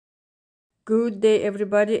Good day,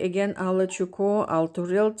 everybody. Again, Alla Chuko, Alto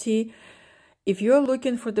Realty. If you're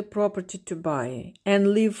looking for the property to buy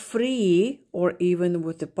and live free or even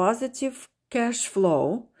with a positive cash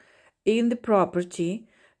flow in the property,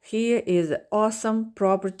 here is an awesome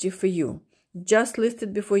property for you. Just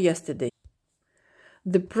listed before yesterday.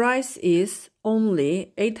 The price is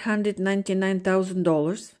only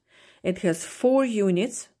 $899,000. It has 4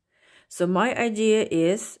 units. So my idea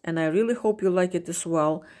is, and I really hope you like it as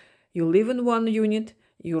well, you live in 1 unit,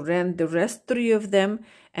 you rent the rest 3 of them,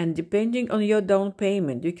 and depending on your down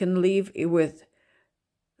payment, you can live with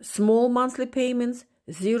small monthly payments,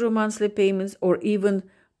 0 monthly payments, or even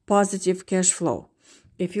positive cash flow.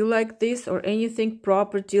 If you like this or anything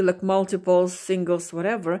property like multiples, singles,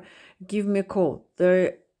 whatever, give me a call.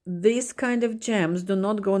 These kind of gems do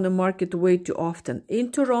not go on the market way too often.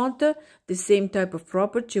 In Toronto, the same type of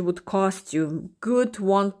property would cost you good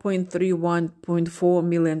 $1.3, $1.4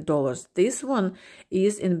 million. This one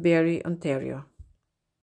is in Barrie, Ontario.